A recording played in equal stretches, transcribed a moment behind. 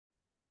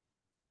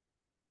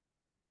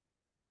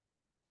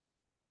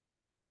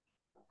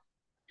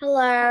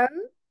Hello,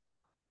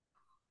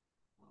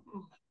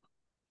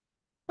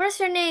 what's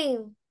your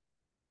name?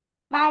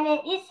 My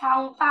name is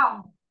Hồng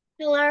Phong.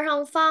 Hello,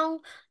 Hồng Phong.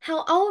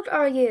 How old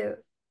are you?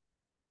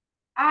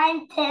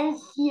 I'm 10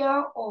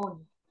 years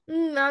old.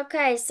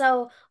 Okay,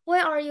 so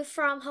where are you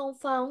from, Hồng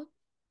Phong?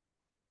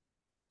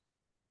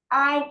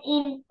 I'm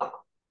in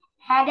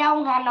Hà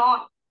Đông, Hà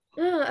Nội.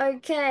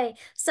 Okay,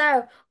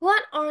 so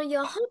what are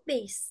your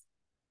hobbies?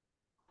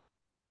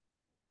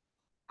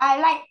 I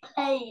like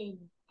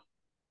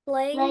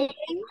Playing playing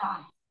game?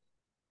 guitar.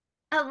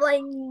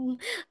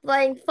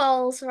 Playing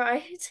phones,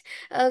 right?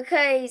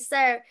 Okay,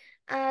 so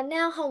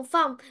now Hồng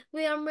Phong,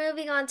 we are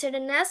moving on to the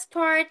next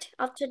part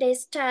of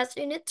today's test.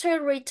 You need to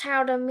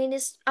retell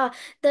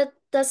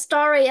the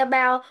story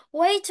about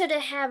Way to the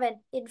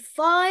Heaven in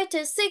 5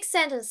 to 6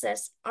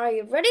 sentences. Are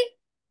you ready?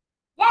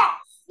 Yes!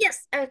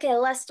 Yes. Okay,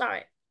 let's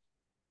start.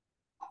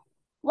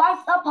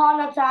 Once upon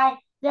a time,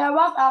 there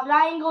was a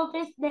flying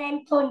goldfish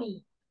named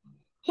Tony.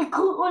 He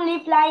could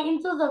only fly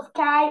into the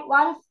sky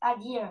once a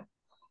year.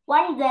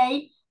 One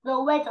day,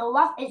 the weather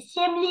was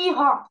extremely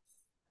hot.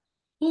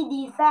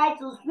 He decided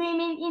to swim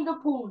in the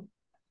pool.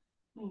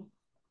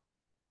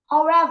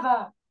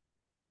 However,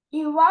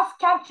 he was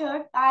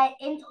captured by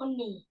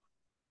Anthony.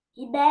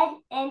 He begged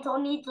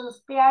Anthony to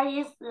spare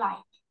his life.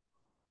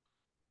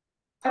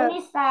 Oh,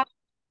 Tony said,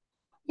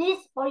 "Please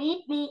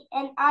forgive me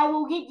and I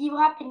will give you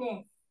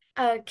happiness."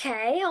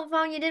 okay, Hồng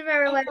Phong, you did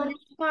very well in Anthony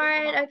this said,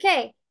 part.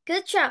 Okay,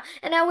 good job.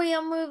 And now we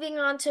are moving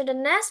on to the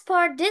next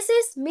part. This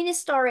is mini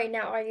story.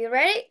 Now, are you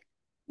ready?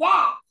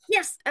 "Yeah."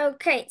 Yes,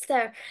 okay.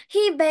 So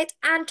he begged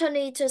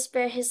Anthony to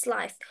spare his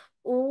life.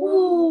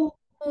 Ooh.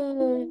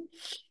 Ooh,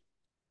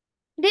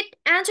 Did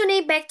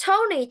Anthony beg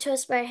Tony to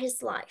spare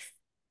his life?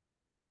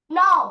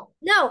 no,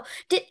 No.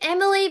 Did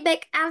Emily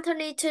beg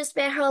Anthony to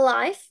spare her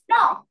life?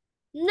 no,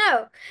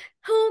 No.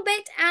 Who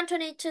begged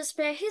Anthony to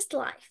spare his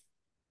life?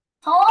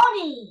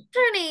 Tony.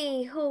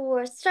 Tony. Who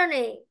was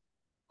Tony?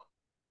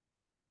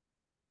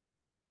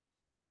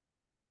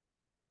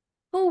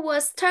 Who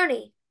was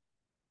Tony?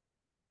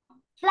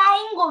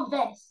 Flying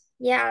goldfish.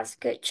 Yes,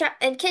 good job.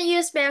 And can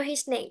you spell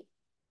his name?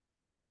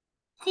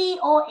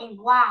 Tony.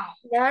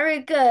 Very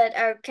good.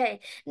 Okay.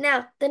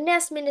 Now, the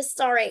next minute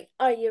story.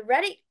 Are you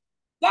ready?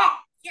 Yeah.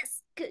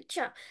 Yes, good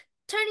job.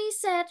 Tony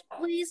said,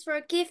 please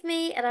forgive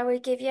me and I will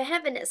give you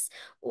happiness.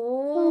 Ooh,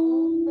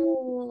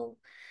 Ooh.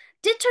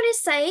 Did Tony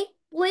say,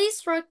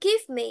 please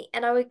forgive me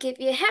and I will give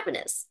you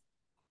happiness?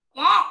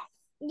 yeah.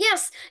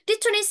 Yes.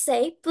 Did Tony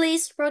say,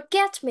 please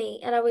forget me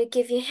and I will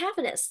give you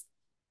happiness?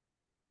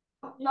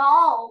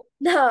 No.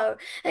 No.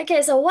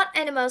 Okay, so what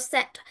animal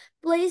said,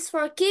 please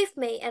forgive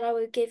me and I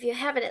will give you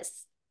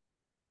happiness?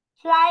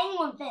 Flying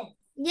goldfish.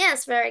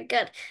 Yes, very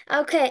good.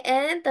 Okay,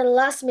 and the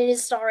last minute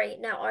story.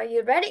 Now, are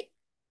you ready?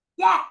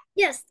 Yeah.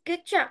 Yes,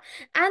 good job.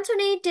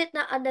 Anthony did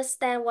not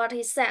understand what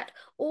he said.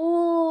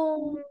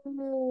 Ooh.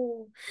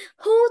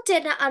 Who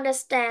did not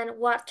understand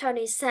what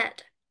Tony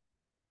said?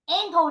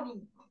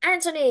 Anthony.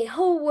 Anthony.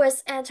 Who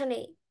was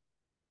Anthony?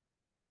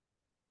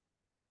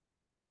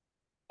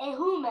 A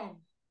human.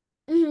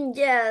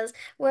 Yes.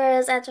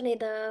 Whereas Anthony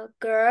the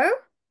girl?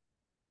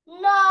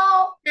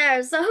 No.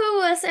 No. So who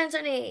was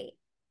Anthony?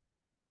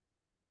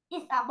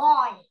 It's a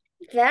boy.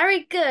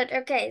 Very good.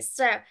 Okay,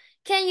 so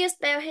can you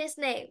spell his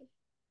name?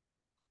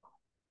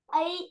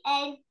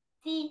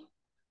 Anthony.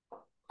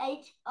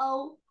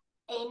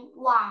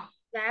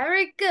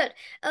 Very good.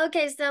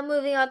 Okay, so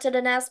moving on to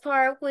the next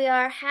part, we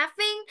are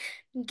having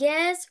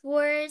guess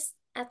words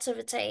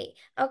activity.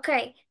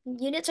 Okay,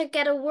 you need to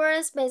get a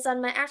words based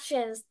on my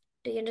actions.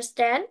 Do you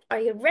understand? Are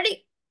you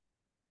ready?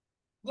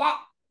 Yeah.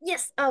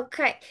 Yes.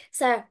 Okay.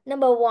 So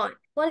number one,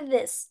 what is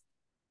this?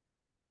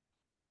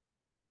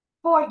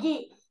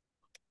 Forgive.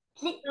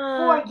 Please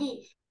Uh,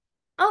 forgive.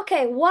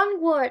 okay,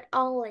 one word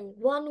only.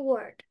 One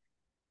word.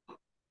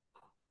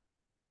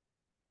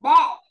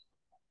 Bad.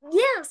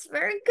 Yes,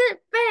 very good.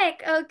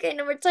 Back. Okay,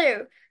 number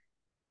two.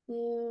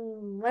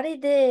 What is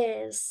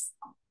this?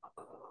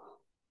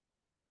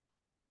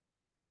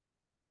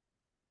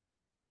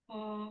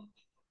 Mm,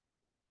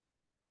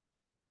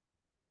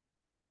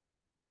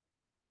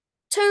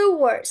 Two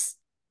words.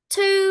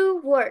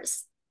 Two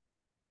words.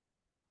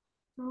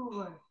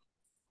 Hoover.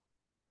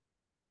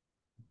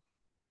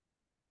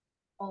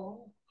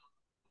 Oh,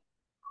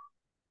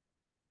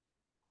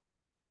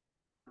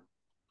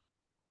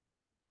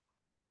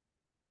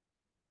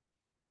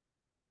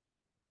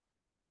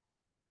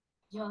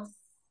 just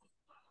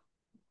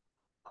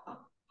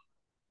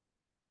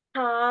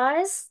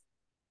Pause.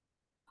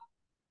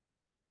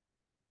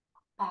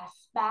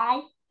 pass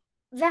by.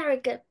 Very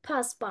good.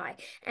 Pass by.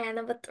 And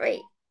number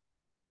three.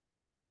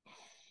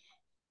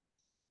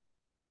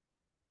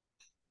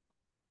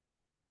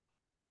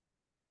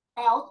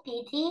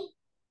 LPT.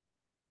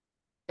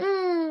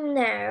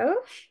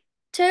 No.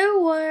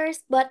 Two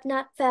words, but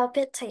not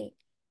velvety.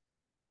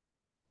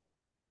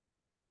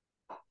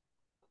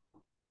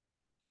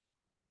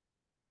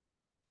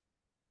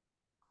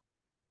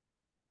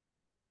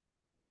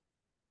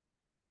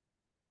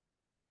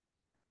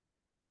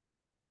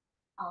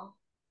 Oh,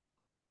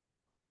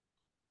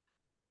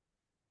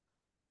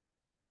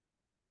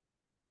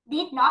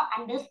 did not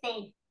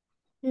understand.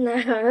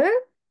 No.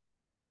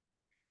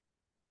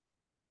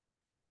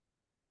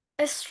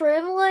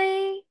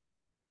 Extremely.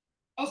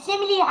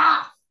 Extremely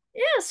hard.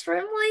 Yeah,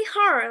 extremely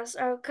harsh.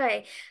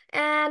 Okay.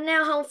 And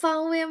now, Hong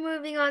Phong, we're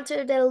moving on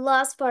to the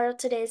last part of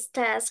today's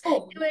task.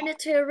 Oh, You need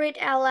to read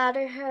out loud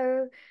the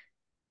whole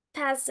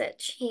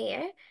passage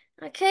here.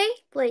 Okay,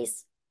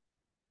 please.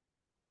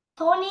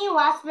 Tony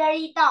was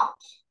very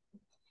touched.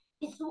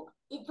 It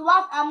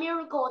was a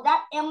miracle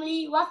that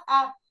Emily was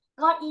a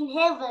God in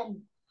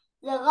heaven.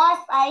 The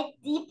God sighed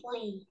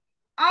deeply.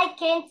 I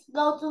can't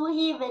go to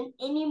heaven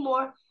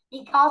anymore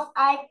because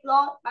I've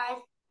lost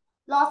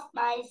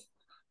my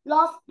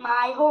lost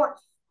my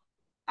horse.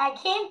 I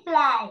can't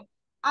fly.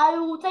 I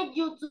will take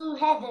you to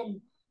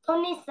heaven,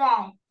 Tony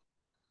said.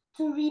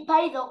 To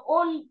repay the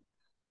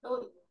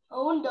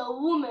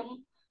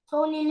woman,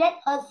 Tony let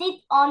her sit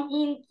on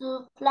him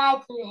to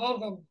fly to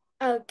heaven.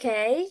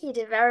 Okay, you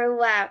did very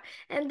well.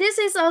 And this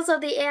is also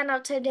the end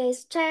of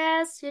today's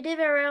test. You did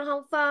very well,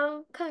 Hong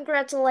Phong.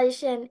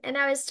 Congratulations. And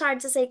now it's time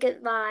to say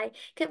goodbye.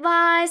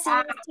 Goodbye. See you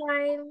next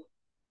time.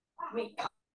 Great.